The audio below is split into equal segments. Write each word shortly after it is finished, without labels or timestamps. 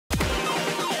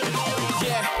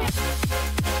Hi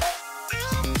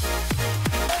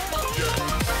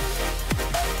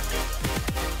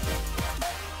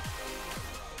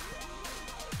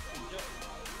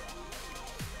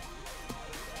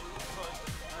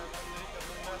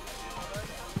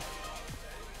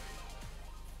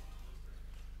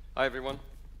everyone.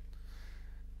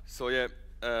 So yeah,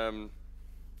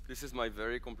 this is my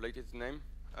very complicated name.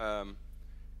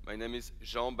 My name is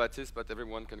Jean-Baptiste, but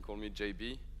everyone can call me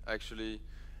JB. Actually,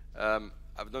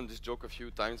 I've done this joke a few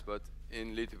times, but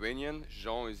in Lithuanian,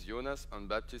 Jean is Jonas and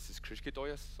Baptiste is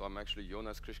Krishkitojas, so I'm actually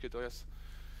Jonas Krishkitojas.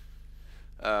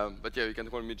 But yeah, you can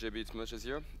call me JB, it's much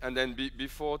easier. And then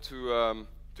before to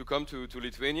come to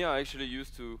Lithuania, I actually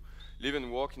used to live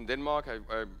and work in Denmark.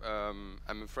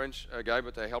 I'm a French guy,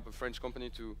 but I help a French company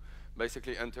to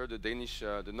basically enter the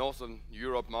the Northern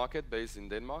Europe market based in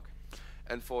Denmark.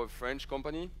 And for a French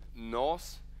company,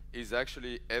 North is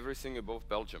actually everything above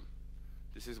Belgium.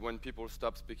 This is when people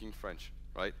stop speaking French,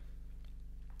 right?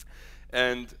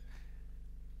 And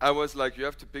I was like, you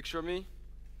have to picture me.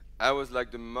 I was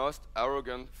like the most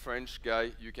arrogant French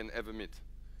guy you can ever meet.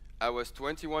 I was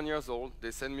 21 years old.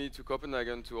 They sent me to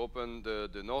Copenhagen to open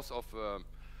the north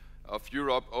of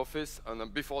Europe office.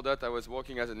 And before that, I was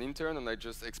working as an intern, and I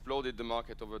just exploded the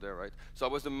market over there, right? So I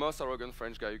was the most arrogant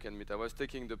French guy you can meet. I was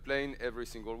taking the plane every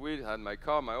single week. I had my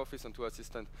car, my office, and 2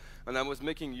 assistants. And I was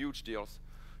making huge deals.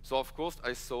 So of course,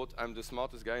 I thought I'm the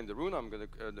smartest guy in the room.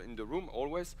 In the room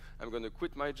always. I'm going to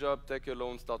quit my job, take a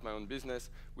loan, start my own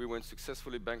business. We went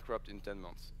successfully bankrupt in 10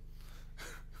 months.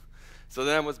 So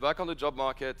then I was back on the job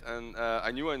market, and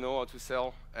I knew I know how to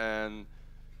sell, and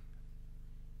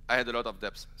I had a lot of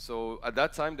debts. So at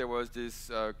that time, there was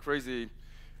this crazy,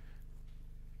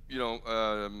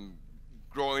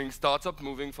 growing startup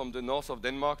moving from the north of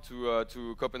Denmark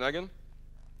to Copenhagen,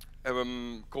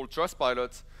 called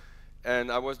Trustpilot,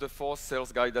 and I was the 4th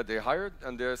sales guy that they hired,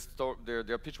 and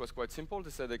their pitch was quite simple.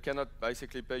 They said they cannot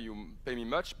basically pay me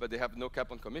much, but they have no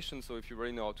cap on commission, so if you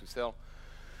really know how to sell,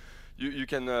 you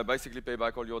can basically pay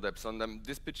back all your debts. And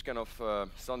this pitch kind of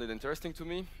sounded interesting to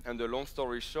me. And the long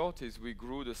story short is we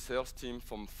grew the sales team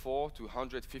from 4 to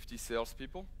 150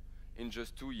 salespeople. In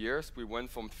just 2 years, we went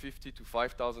from 50 to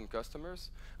 5,000 customers.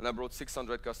 And I brought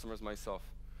 600 customers myself.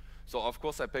 So of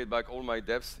course, I paid back all my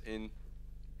debts in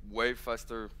way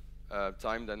faster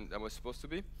time than I was supposed to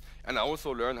be. And I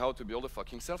also learned how to build a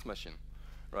fucking sales machine,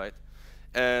 right?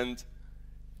 And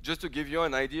just to give you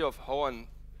an idea of how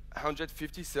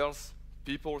 150 sales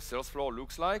floor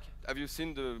looks like. Have you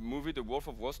seen the movie The Wolf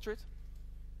of Wall Street?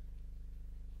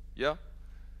 Yeah?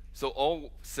 So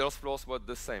all sales floors were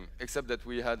the same, except that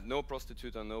we had no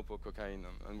prostitute and no cocaine,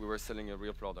 and we were selling a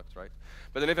real product, right?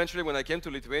 But then eventually when I came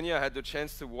to Lithuania, I had the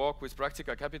chance to work with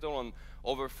Practica Capital on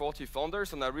over 40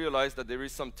 founders, and I realized that there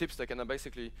is some tips that I can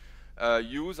basically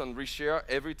use and reshare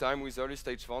every time with early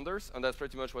stage founders, and that's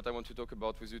pretty much what I want to talk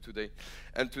about with you today.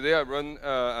 And today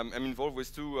I'm involved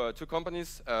with two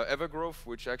companies, Evergrowth,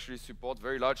 which actually support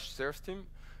very large sales team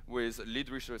with lead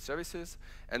research services,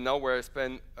 and now where I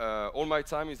spend all my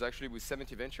time is actually with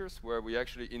 70 Ventures, where we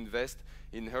actually invest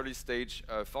in early stage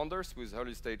founders with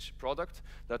early stage product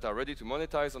that are ready to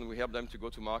monetize, and we help them to go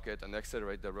to market and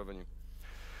accelerate their revenue.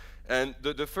 And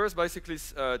the first basically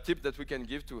tip that we can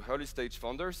give to early stage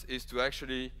founders is to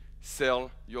actually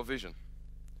sell your vision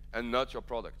and not your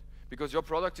product, because your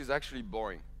product is actually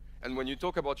boring. And when you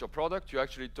talk about your product, you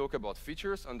actually talk about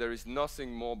features, and there is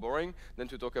nothing more boring than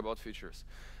to talk about features.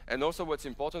 And also what's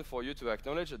important for you to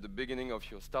acknowledge at the beginning of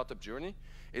your startup journey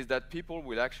is that people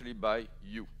will actually buy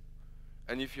you.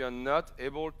 And if you are not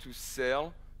able to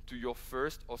sell to your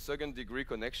first or second degree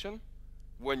connection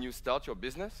when you start your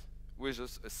business with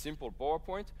just a simple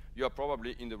PowerPoint, you are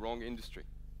probably in the wrong industry,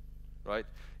 right?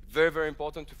 Very, very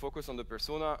important to focus on the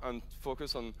persona and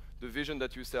focus on the vision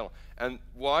that you sell. And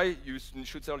why you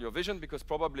should sell your vision? Because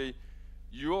probably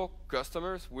your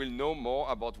customers will know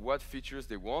more about what features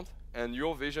they want, and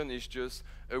your vision is just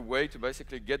a way to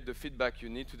basically get the feedback you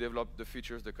need to develop the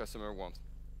features the customer wants.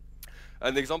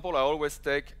 An example I always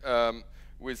take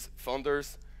with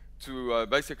founders to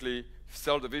basically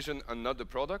sell the vision and not the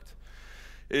product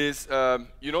is,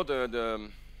 you know, the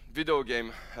video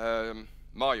game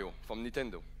Mario from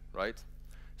Nintendo, right?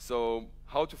 So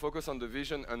how to focus on the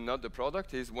vision and not the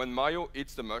product is when Mario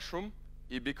eats the mushroom,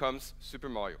 it becomes Super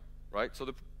Mario, right? So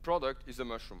the product is a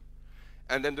mushroom.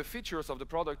 And then the features of the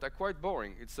product are quite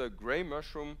boring. It's a gray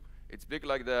mushroom, it's big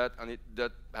like that, and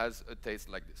that has a taste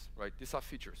like this, right? These are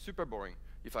features, super boring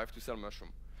if I have to sell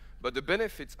mushroom. But the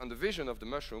benefits and the vision of the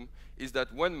mushroom is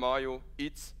that when Mario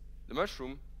eats the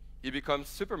mushroom, he becomes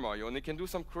Super Mario, and he can do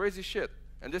some crazy shit.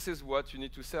 And this is what you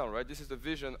need to sell, right? This is the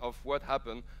vision of what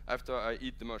happened after I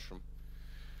eat the mushroom.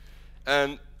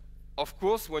 And of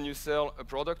course, when you sell a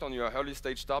product on your early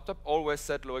stage startup, always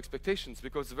set low expectations,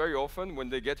 because very often when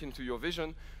they get into your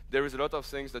vision, there is a lot of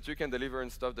things that you can deliver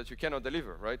and stuff that you cannot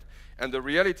deliver, right? And the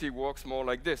reality works more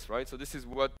like this, right? So this is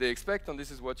what they expect and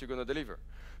this is what you're going to deliver.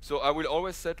 So I will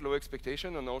always set low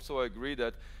expectation, and also agree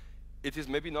that it is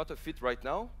maybe not a fit right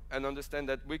now, and understand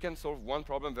that we can solve one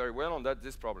problem very well, and that's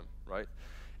this problem, right?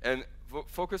 And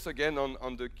focus again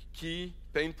on the key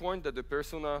pain point that the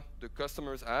persona, the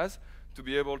customers has, to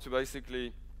be able to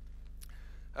basically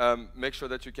make sure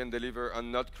that you can deliver and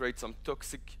not create some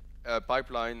toxic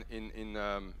pipeline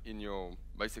in your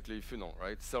basically funnel,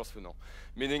 right? Sales funnel.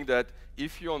 Meaning that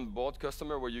if you onboard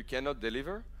customer where you cannot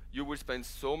deliver, you will spend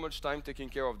so much time taking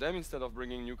care of them instead of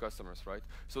bringing new customers, right?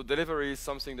 So delivery is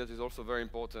something that is also very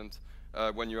important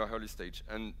when you are early stage,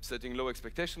 and setting low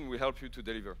expectation will help you to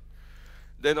deliver.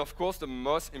 Then of course the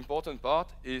most important part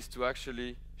is to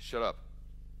actually shut up.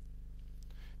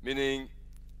 Meaning,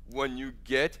 when you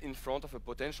get in front of a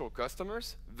potential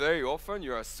customers, very often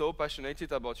you are so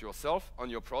passionate about yourself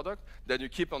and your product that you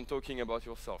keep on talking about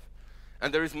yourself.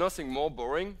 And there is nothing more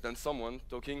boring than someone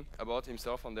talking about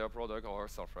himself and their product or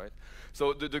herself, right?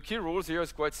 So the key rules here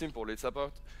is quite simple. It's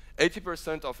about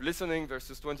 80% of listening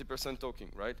versus 20%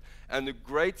 talking, right? And the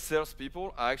great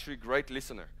salespeople are actually great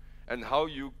listeners. And how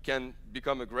you can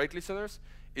become a great listener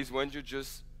is when you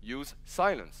just use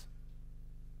silence.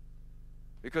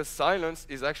 Because silence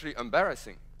is actually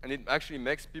embarrassing, and it actually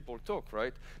makes people talk,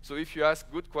 right? So if you ask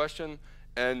good question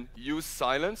and use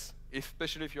silence,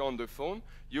 especially if you're on the phone,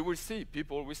 you will see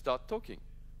people will start talking.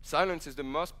 Silence is the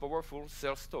most powerful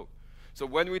sales talk. So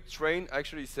when we train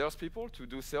actually salespeople to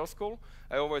do sales call,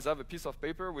 I always have a piece of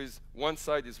paper with one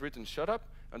side is written "shut up"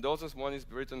 and the other one is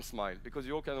written "smile," because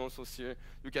you can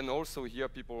also hear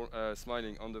people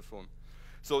smiling on the phone.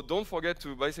 So don't forget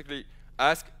to basically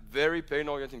ask very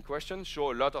pain-oriented questions,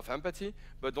 show a lot of empathy,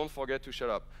 but don't forget to shut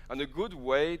up. And a good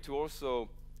way to also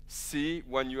see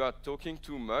when you are talking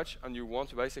too much and you want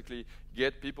to basically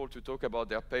get people to talk about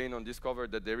their pain and discover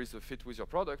that there is a fit with your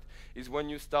product is when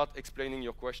you start explaining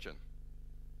your question.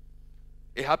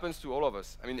 It happens to all of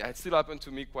us. I mean, it still happens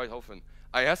to me quite often.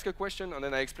 I ask a question and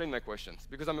then I explain my questions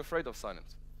because I'm afraid of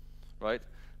silence, right?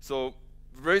 So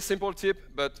very simple tip,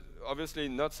 but obviously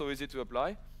not so easy to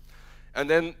apply. And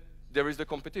then there is the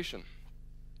competition,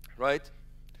 right?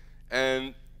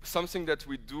 And something that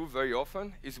we do very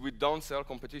often is we downsell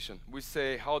competition. We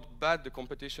say how bad the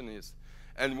competition is.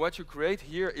 And what you create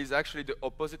here is actually the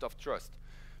opposite of trust.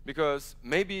 Because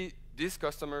maybe these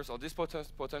customers or these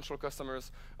potential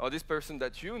customers or this person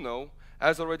that you know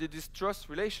has already this trust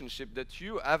relationship that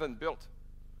you haven't built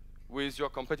with your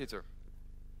competitor.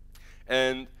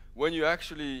 And when you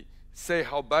actually say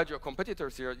how bad your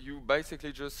competitors are, you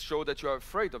basically just show that you are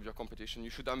afraid of your competition. You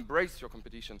should embrace your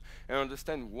competition and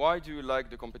understand why do you like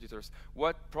the competitors,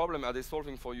 what problem are they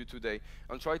solving for you today,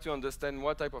 and try to understand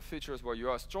what type of features where you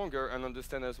are stronger, and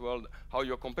understand as well how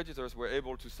your competitors were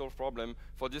able to solve problem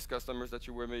for these customers that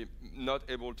you were maybe not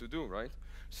able to do, right?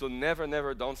 So never,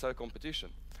 never downsell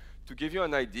competition. To give you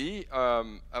an idea,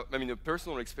 I mean a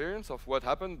personal experience of what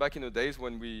happened back in the days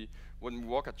when we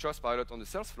work at Trustpilot on the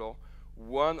sales floor,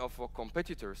 one of our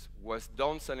competitors was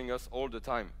downselling us all the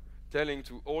time, telling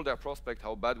to all their prospects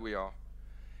how bad we are.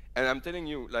 And I'm telling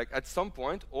you, like at some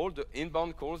point, all the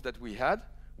inbound calls that we had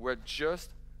were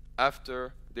just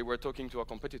after they were talking to our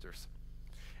competitors.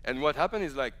 And what happened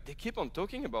is like, they keep on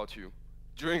talking about you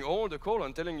during all the call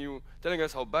and telling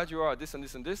us how bad you are at this and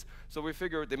this and this. So we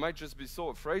figured they might just be so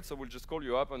afraid, so we'll just call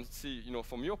you up and see, you know,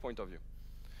 from your point of view.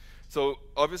 So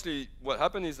obviously what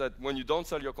happened is that when you don't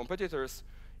sell your competitors,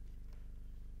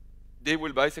 they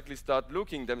will basically start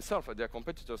looking themselves at their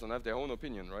competitors and have their own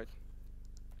opinion, right?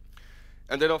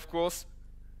 And then, of course,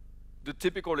 the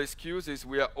typical excuse is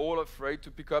we are all afraid to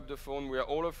pick up the phone, we are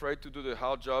all afraid to do the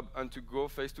hard job and to go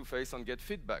face-to-face and get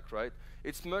feedback, right?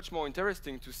 It's much more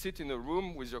interesting to sit in a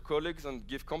room with your colleagues and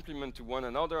give compliment to one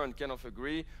another and kind of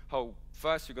agree how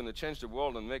fast you're going to change the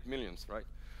world and make millions, right?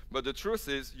 But the truth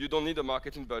is, you don't need a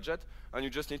marketing budget, and you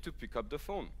just need to pick up the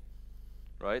phone,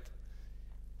 right?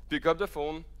 Pick up the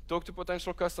phone, talk to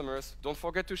potential customers, don't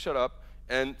forget to shut up,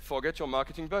 and forget your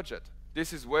marketing budget.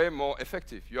 This is way more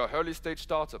effective. You're an early stage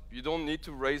startup. You don't need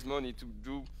to raise money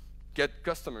to get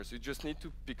customers. You just need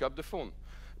to pick up the phone.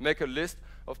 Make a list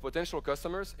of potential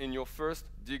customers in your first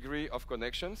degree of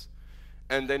connections,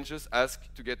 and then just ask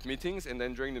to get meetings, and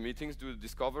then during the meetings do the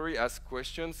discovery, ask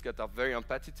questions that are very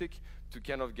empathetic to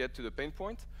kind of get to the pain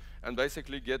point, and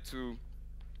basically get to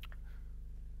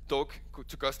talk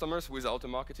to customers without a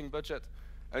marketing budget.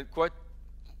 And quite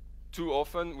too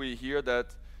often we hear that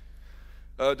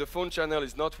The phone channel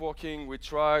is not working, we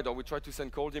tried to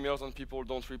send cold emails and people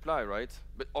don't reply, right?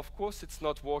 But of course it's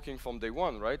not working from day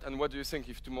one, right? And what do you think?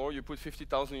 If tomorrow you put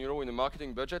 50,000 euro in a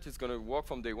marketing budget, it's going to work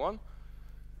from day one?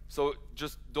 So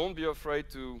just don't be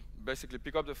afraid to basically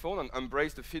pick up the phone and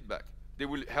embrace the feedback. They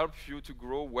will help you to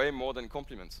grow way more than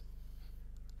compliments.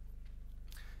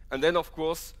 And then of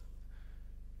course,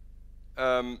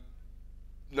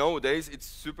 nowadays it's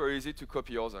super easy to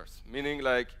copy others, meaning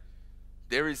like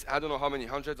there is, I don't know how many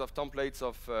hundreds of templates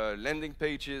of landing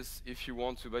pages if you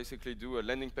want to basically do a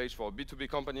landing page for B2B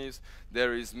companies.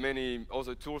 There is many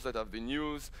other tools that have been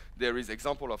used. There is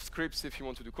example of scripts if you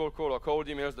want to do cold call or cold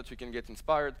emails that you can get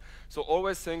inspired. So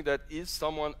always think that if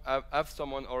someone, have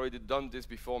someone already done this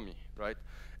before me, right?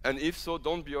 And if so,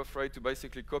 don't be afraid to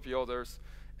basically copy others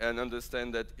and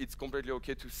understand that it's completely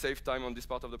okay to save time on this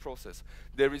part of the process.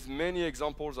 There is many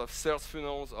examples of sales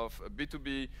funnels, of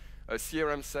B2B, a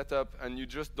CRM setup, and you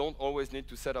just don't always need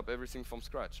to set up everything from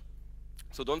scratch.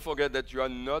 So don't forget that you are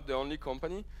not the only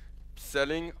company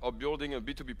selling or building a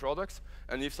B2B products,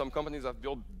 and if some companies have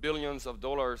built billions of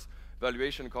dollars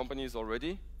valuation companies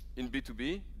already in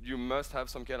B2B, you must have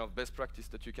some kind of best practice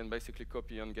that you can basically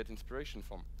copy and get inspiration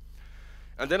from.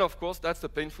 And then of course, that's the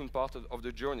painful part of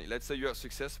the journey. Let's say you are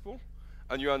successful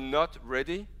and you are not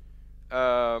ready,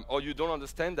 or you don't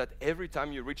understand that every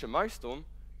time you reach a milestone,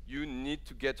 you need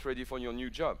to get ready for your new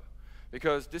job.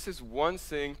 Because this is one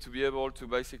thing to be able to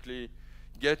basically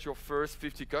get your first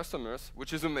 50 customers,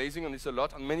 which is amazing and it's a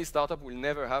lot, and many startups will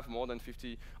never have more than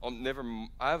 50, or never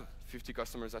have 50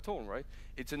 customers at all, right?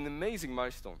 It's an amazing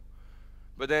milestone.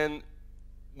 But then,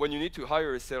 when you need to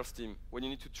hire a sales team, when you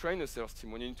need to train a sales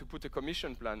team, when you need to put a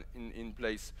commission plan in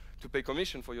place to pay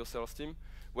commission for your sales team,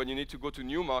 when you need to go to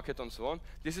new market and so on,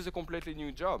 this is a completely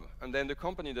new job. And then the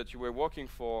company that you were working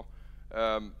for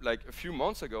like a few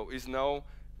months ago is now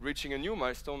reaching a new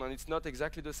milestone, and it's not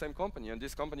exactly the same company, and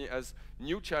this company has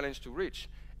new challenge to reach.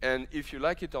 And if you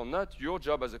like it or not, your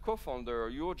job as a co-founder or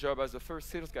your job as the first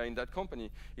sales guy in that company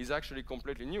is actually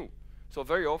completely new. So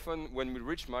very often when we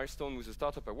reach milestone with a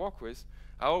startup I work with,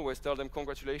 I always tell them,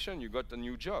 congratulations, you got a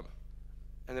new job.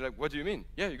 And they're like, what do you mean?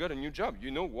 Yeah, you got a new job.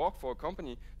 You know, work for a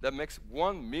company that makes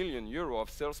 1 million euro of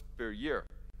sales per year.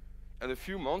 And a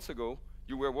few months ago,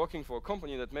 you were working for a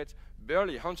company that made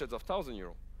barely hundreds of thousands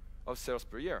euros of sales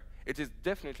per year. It is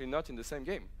definitely not in the same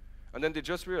game. And then they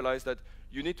just realize that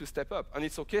you need to step up. And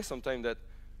it's okay sometimes that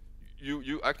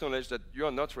you acknowledge that you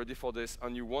are not ready for this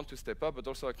and you want to step up, but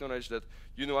also acknowledge that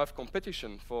you now have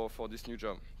competition for this new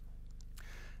job.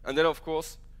 And then, of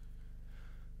course,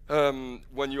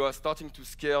 when you are starting to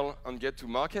scale and get to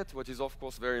market, what is, of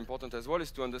course, very important as well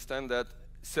is to understand that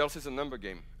sales is a number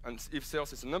game. And if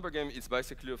sales is a number game, it's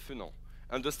basically a funnel.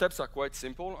 And the steps are quite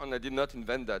simple, and I did not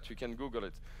invent that. You can Google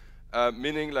it.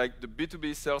 Meaning, like, the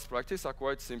B2B sales practice are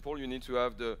quite simple. You need to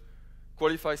have the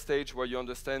qualify stage where you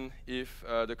understand if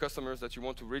the customers that you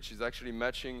want to reach is actually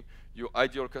matching your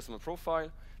ideal customer profile.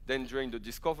 Then during the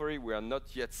discovery, we are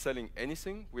not yet selling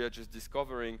anything. We are just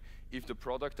discovering if the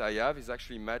product I have is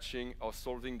actually matching or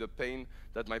solving the pain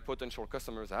that my potential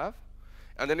customers have.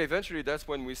 And then eventually, that's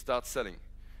when we start selling.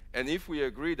 And if we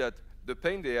agree that the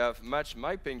pain they have match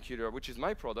my painkiller, which is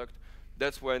my product,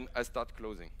 that's when I start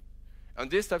closing. And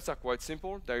these steps are quite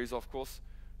simple. There is, of course,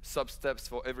 sub-steps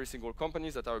for every single company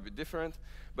that are a bit different.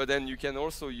 But then you can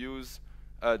also use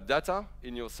data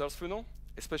in your sales funnel,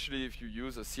 especially if you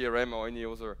use a CRM or any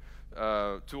other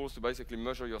tools to basically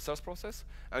measure your sales process,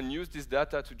 and use this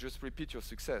data to just repeat your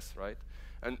success, right?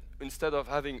 And instead of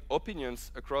having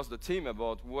opinions across the team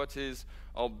about what is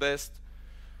our best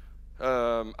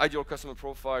ideal customer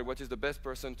profile, what is the best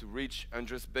person to reach, and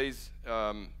just base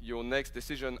your next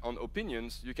decision on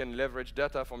opinions, you can leverage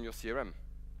data from your CRM.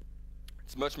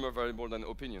 It's much more valuable than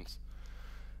opinions.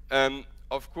 And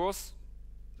of course,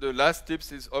 the last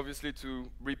tips is obviously to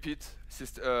repeat,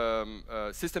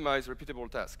 systemize repeatable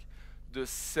tasks. The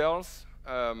sales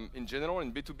in general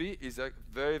in B2B is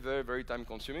very, very, very time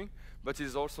consuming, but it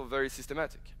is also very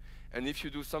systematic. And if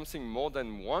you do something more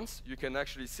than once, you can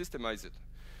actually systemize it.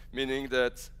 Meaning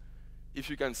that if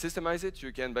you can systemize it,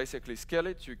 you can basically scale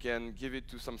it, you can give it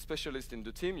to some specialists in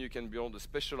the team, you can build a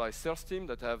specialized sales team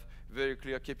that have very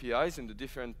clear KPIs in the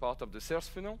different part of the sales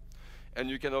funnel, and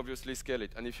you can obviously scale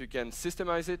it. And if you can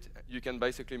systemize it, you can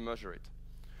basically measure it.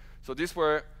 So these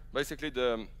were basically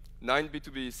the 9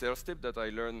 B2B sales tips that I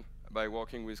learned by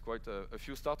working with quite a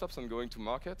few startups and going to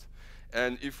market.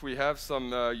 And if we have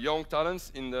some young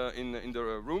talents in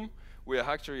the room, we are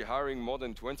actually hiring more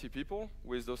than 20 people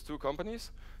with those 2 companies.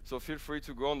 So feel free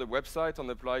to go on the website and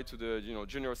apply to the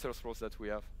junior sales roles that we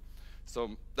have.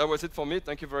 So that was it for me.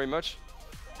 Thank you very much.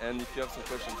 And if you have some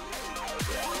questions.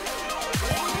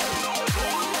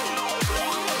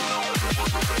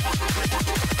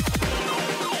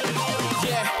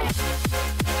 Yeah.